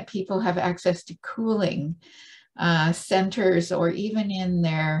 ensuring that people have access to cooling centers, or even in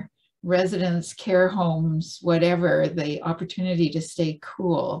their residence care homes, whatever, the opportunity to stay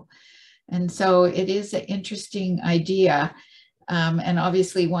cool. And so it is an interesting idea, and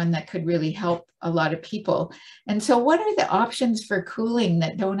obviously one that could really help a lot of people. And so what are the options for cooling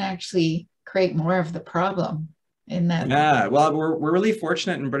that don't actually create more of the problem in that? Yeah, well, we're really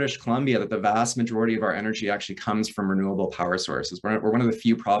fortunate in British Columbia that the vast majority of our energy actually comes from renewable power sources. We're one of the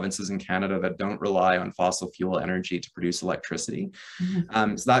few provinces in Canada that don't rely on fossil fuel energy to produce electricity.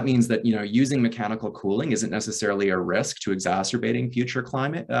 Mm-hmm. So that means that, you know, using mechanical cooling isn't necessarily a risk to exacerbating future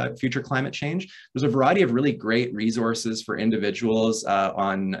climate change. There's a variety of really great resources for individuals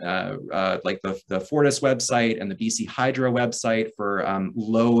on like the Fortis website and the BC Hydro website for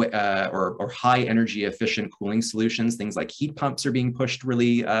low or high energy efficient cooling solutions solutions. Things like heat pumps are being pushed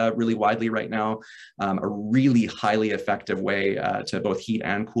really, really widely right now. A really highly effective way to both heat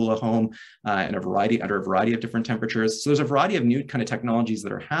and cool a home in under a variety of different temperatures. So there's a variety of new kind of technologies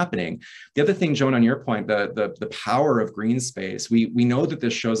that are happening. The other thing, Joan, on your point, the power of green space, we know that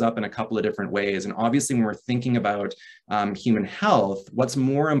this shows up in a couple of different ways. And obviously, when we're thinking about human health, what's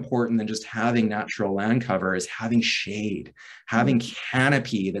more important than just having natural land cover is having shade, having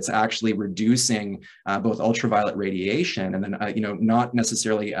canopy that's actually reducing both ultraviolet radiation and then, not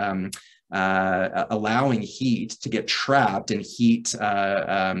necessarily allowing heat to get trapped in heat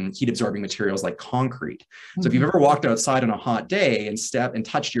absorbing materials like concrete. So if you've ever walked outside on a hot day and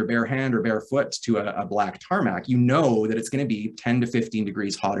touched your bare hand or bare foot to a black tarmac, you know that it's going to be 10 to 15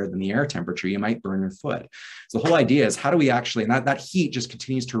 degrees hotter than the air temperature. You might burn your foot. So the whole idea is, how do we actually, and that heat just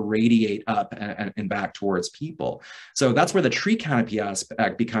continues to radiate up and back towards people. So that's where the tree canopy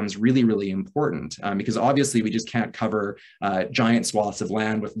aspect becomes really, really important, because obviously we just can't cover giant swaths of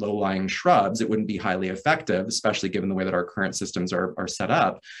land with low-lying shrubs. It wouldn't be highly effective, especially given the way that our current systems are set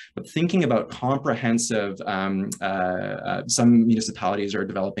up. But thinking about comprehensive, some municipalities are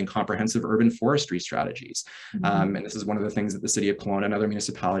developing comprehensive urban forestry strategies. And this is one of the things that the city of Kelowna and other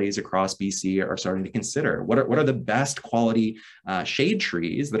municipalities across BC are starting to consider. What are the best quality shade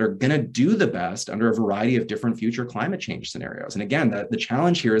trees that are going to do the best under a variety of different future climate change scenarios? And again, the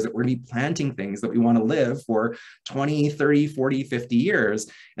challenge here is that we're going to be planting things that we want to live for 20, 30, 40, 50 years,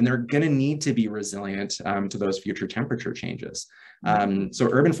 and they're going to need to be resilient to those future temperature changes. So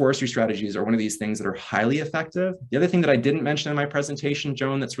urban forestry strategies are one of these things that are highly effective. The other thing that I didn't mention in my presentation,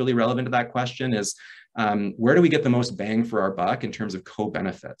 Joan, that's really relevant to that question is, where do we get the most bang for our buck in terms of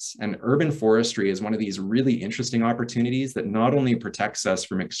co-benefits? And urban forestry is one of these really interesting opportunities that not only protects us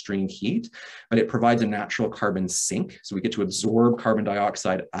from extreme heat, but it provides a natural carbon sink. So we get to absorb carbon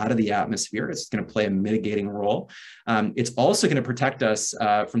dioxide out of the atmosphere. It's going to play a mitigating role. It's also going to protect us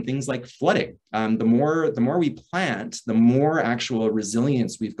from things like flooding. The more we plant, the more actual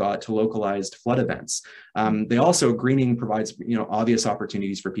resilience we've got to localized flood events. Greening provides, obvious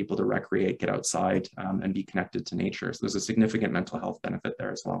opportunities for people to recreate, get outside, and be connected to nature. So there's a significant mental health benefit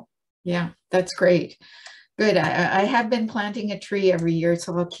there as well. Yeah, that's great. Good. I have been planting a tree every year,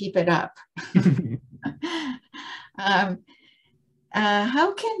 so I'll keep it up.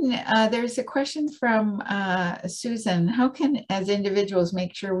 How can, there's a question from Susan, how can, as individuals,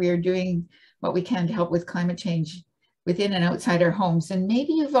 make sure we are doing what we can to help with climate change within and outside our homes? And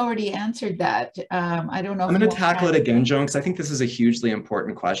maybe you've already answered that. I don't know. I'm going to tackle it again, Joan, because I think this is a hugely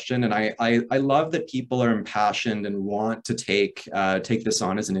important question. And I love that people are impassioned and want to take this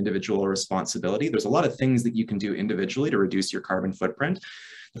on as an individual responsibility. There's a lot of things that you can do individually to reduce your carbon footprint.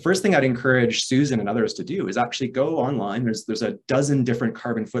 The first thing I'd encourage Susan and others to do is actually go online. There's a dozen different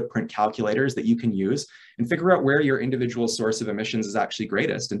carbon footprint calculators that you can use and figure out where your individual source of emissions is actually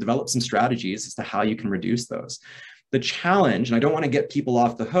greatest and develop some strategies as to how you can reduce those. The challenge, and I don't want to get people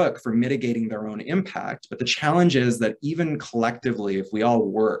off the hook for mitigating their own impact, but the challenge is that even collectively, if we all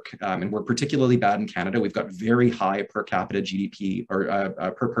work, and we're particularly bad in Canada, we've got very high per capita GDP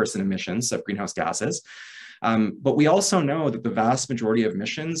or per person emissions of greenhouse gases. But we also know that the vast majority of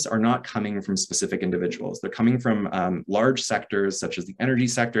emissions are not coming from specific individuals. They're coming from large sectors such as the energy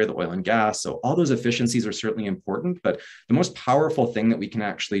sector, the oil and gas. So all those efficiencies are certainly important, but the most powerful thing that we can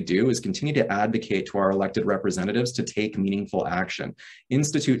actually do is continue to advocate to our elected representatives to take meaningful action,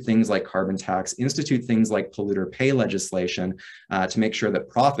 institute things like carbon tax, institute things like polluter pay legislation to make sure that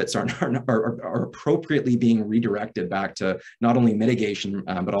profits are appropriately being redirected back to not only mitigation,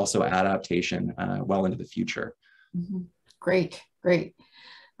 but also adaptation well into the future. Great, great.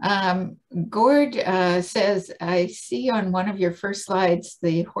 Gord says, I see on one of your first slides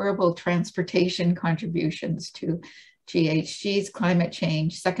the horrible transportation contributions to GHG's climate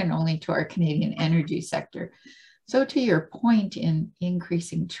change, second only to our Canadian energy sector. So to your point in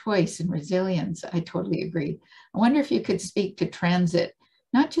increasing choice and resilience, I totally agree. I wonder if you could speak to transit,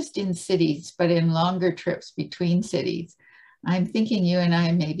 not just in cities, but in longer trips between cities. I'm thinking you and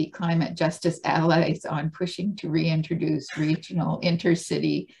I may be climate justice allies on pushing to reintroduce regional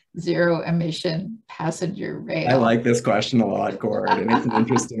intercity zero emission passenger rail. I like this question a lot, Gord, and it's an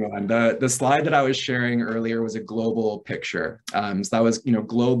interesting one. The slide that I was sharing earlier was a global picture. So that was,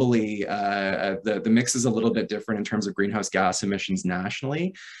 globally, the mix is a little bit different in terms of greenhouse gas emissions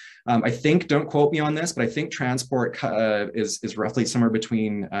nationally. I think, don't quote me on this, but I think transport is roughly somewhere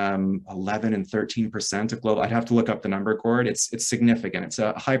between 11 and 13% of global. I'd have to look up the number, Gord. It's significant. It's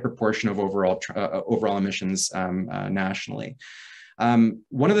a high proportion of overall emissions nationally.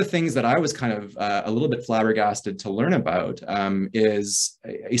 One of the things that I was kind of a little bit flabbergasted to learn about is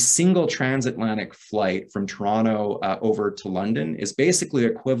a single transatlantic flight from Toronto over to London is basically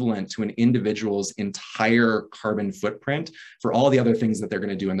equivalent to an individual's entire carbon footprint for all the other things that they're going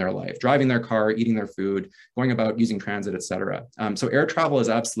to do in their life, driving their car, eating their food, going about using transit, et cetera. So air travel is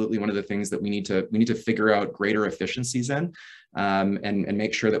absolutely one of the things that we need to figure out greater efficiencies in. And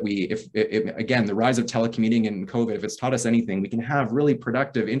make sure that if again, the rise of telecommuting and COVID, if it's taught us anything, we can have really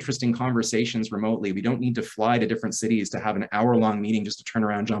productive, interesting conversations remotely. We don't need to fly to different cities to have an hour-long meeting just to turn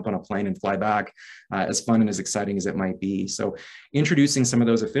around, jump on a plane and fly back, as fun and as exciting as it might be. So introducing some of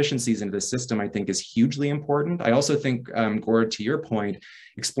those efficiencies into the system, I think, is hugely important. I also think, Gord, to your point,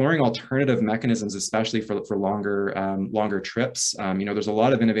 exploring alternative mechanisms, especially for longer trips. There's a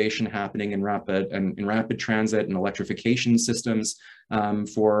lot of innovation happening in rapid transit and electrification systems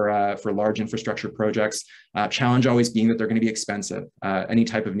for large infrastructure projects. Challenge always being that they're going to be expensive. Any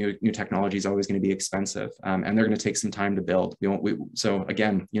type of new technology is always going to be expensive, and they're going to take some time to build. So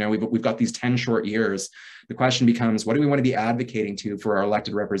again, we've got these 10 short years. The question becomes, what do we want to be advocating to for our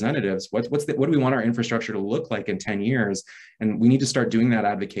elected representatives? What do we want our infrastructure to look like in 10 years? And we need to start doing that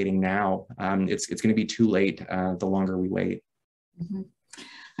advocating now. It's going to be too late the longer we wait. Mm-hmm.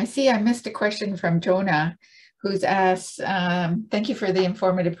 I see I missed a question from Jonah, who's asked, thank you for the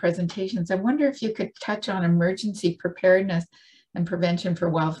informative presentations. I wonder if you could touch on emergency preparedness and prevention for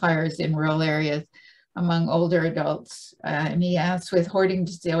wildfires in rural areas among older adults. And he asks with hoarding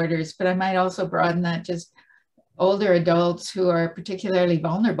disorders, but I might also broaden that just older adults who are particularly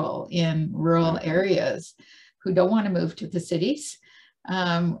vulnerable in rural areas who don't want to move to the cities,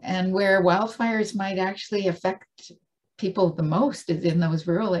 and where wildfires might actually affect people the most is in those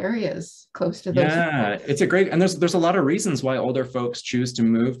rural areas close to those. Yeah, it's a great, and there's a lot of reasons why older folks choose to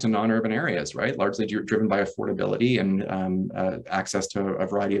move to non-urban areas, right? Largely driven by affordability and access to a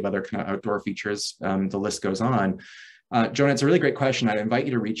variety of other kind of outdoor features. The list goes on. Jonah, it's a really great question. I'd invite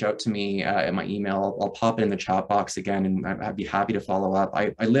you to reach out to me at my email. I'll pop it in the chat box again, and I'd be happy to follow up.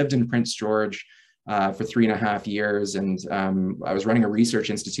 I lived in Prince George for 3.5 years, and I was running a research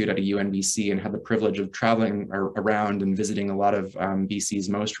institute at a UNBC and had the privilege of traveling around and visiting a lot of BC's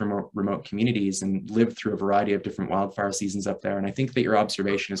most remote communities, and lived through a variety of different wildfire seasons up there. And I think that your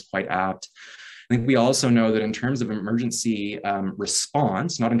observation is quite apt. I think we also know that in terms of emergency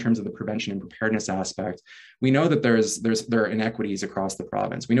response, not in terms of the prevention and preparedness aspect, we know that there are inequities across the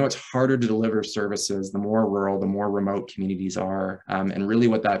province. We know it's harder to deliver services the more rural, the more remote communities are. And really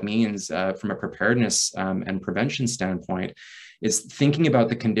what that means from a preparedness and prevention standpoint is thinking about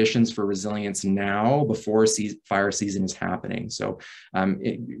the conditions for resilience now before fire season is happening. So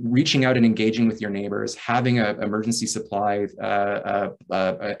reaching out and engaging with your neighbors, having an emergency supply,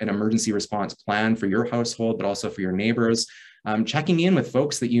 an emergency response plan for your household, but also for your neighbors. Checking in with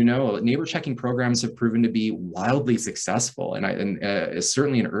folks that you know. Neighbor checking programs have proven to be wildly successful, and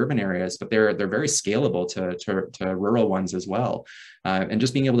certainly in urban areas, but they're very scalable to rural ones as well. And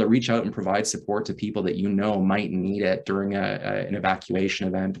just being able to reach out and provide support to people that you know might need it during an evacuation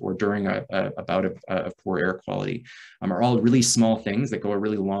event or during a bout of poor air quality are all really small things that go a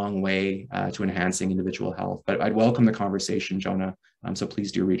really long way to enhancing individual health. But I'd welcome the conversation, Jonah. So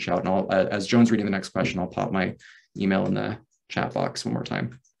please do reach out. And as Joan's reading the next question, I'll pop my email in the chat box one more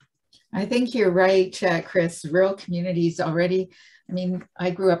time. I think you're right, Chris. Rural communities already, I mean, I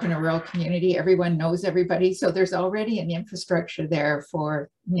grew up in a rural community. Everyone knows everybody. So there's already an infrastructure there for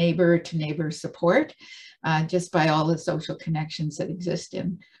neighbor to neighbor support, just by all the social connections that exist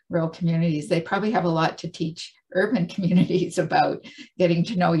in rural communities. They probably have a lot to teach urban communities about getting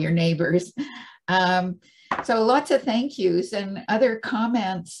to know your neighbors. So lots of thank yous and other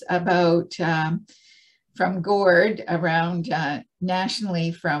comments about from Gord around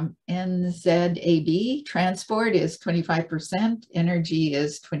nationally from NZAB, transport is 25%, energy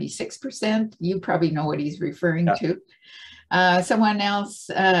is 26%. You probably know what he's referring to. Someone else,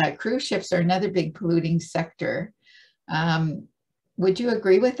 cruise ships are another big polluting sector. Would you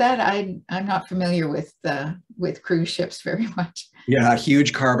agree with that? I'm not familiar with cruise ships very much. Yeah,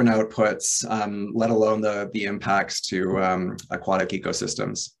 huge carbon outputs, let alone the impacts to aquatic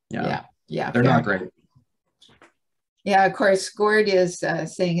ecosystems. Yeah, they're not great. Yeah, of course, Gord is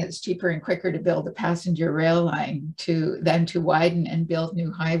saying it's cheaper and quicker to build a passenger rail line than to widen and build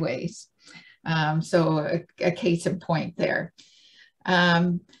new highways. So a case in point there.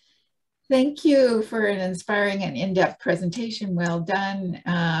 Thank you for an inspiring and in-depth presentation. Well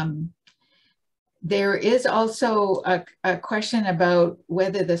done. There is also a question about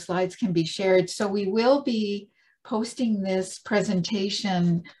whether the slides can be shared. So we will be posting this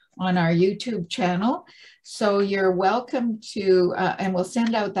presentation on our YouTube channel. So you're welcome to, and we'll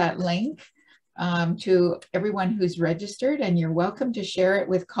send out that link to everyone who's registered, and you're welcome to share it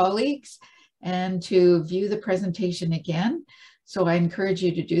with colleagues and to view the presentation again. So I encourage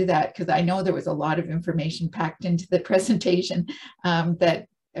you to do that, because I know there was a lot of information packed into the presentation that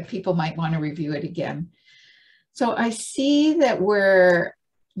people might want to review it again. So I see that we're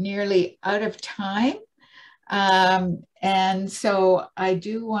nearly out of time. And so I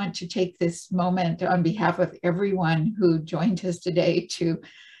do want to take this moment on behalf of everyone who joined us today to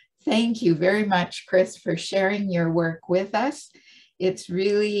thank you very much, Chris, for sharing your work with us. It's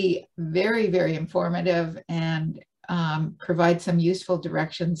really very, very informative and provide some useful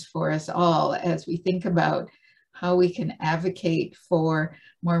directions for us all as we think about how we can advocate for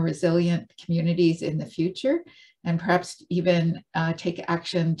more resilient communities in the future, and perhaps even take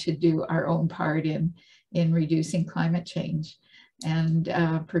action to do our own part in reducing climate change and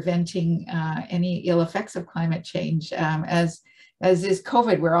preventing any ill effects of climate change. As is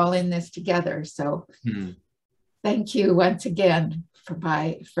COVID, we're all in this together. So thank you once again on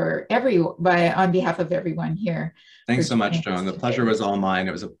behalf of everyone here. Thanks so much, Joan. The pleasure was all mine.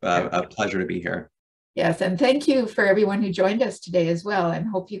 It was a pleasure to be here. Yes, and thank you for everyone who joined us today as well, and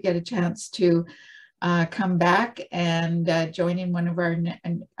hope you get a chance to come back and join in one of our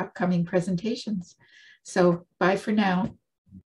upcoming presentations. So bye for now.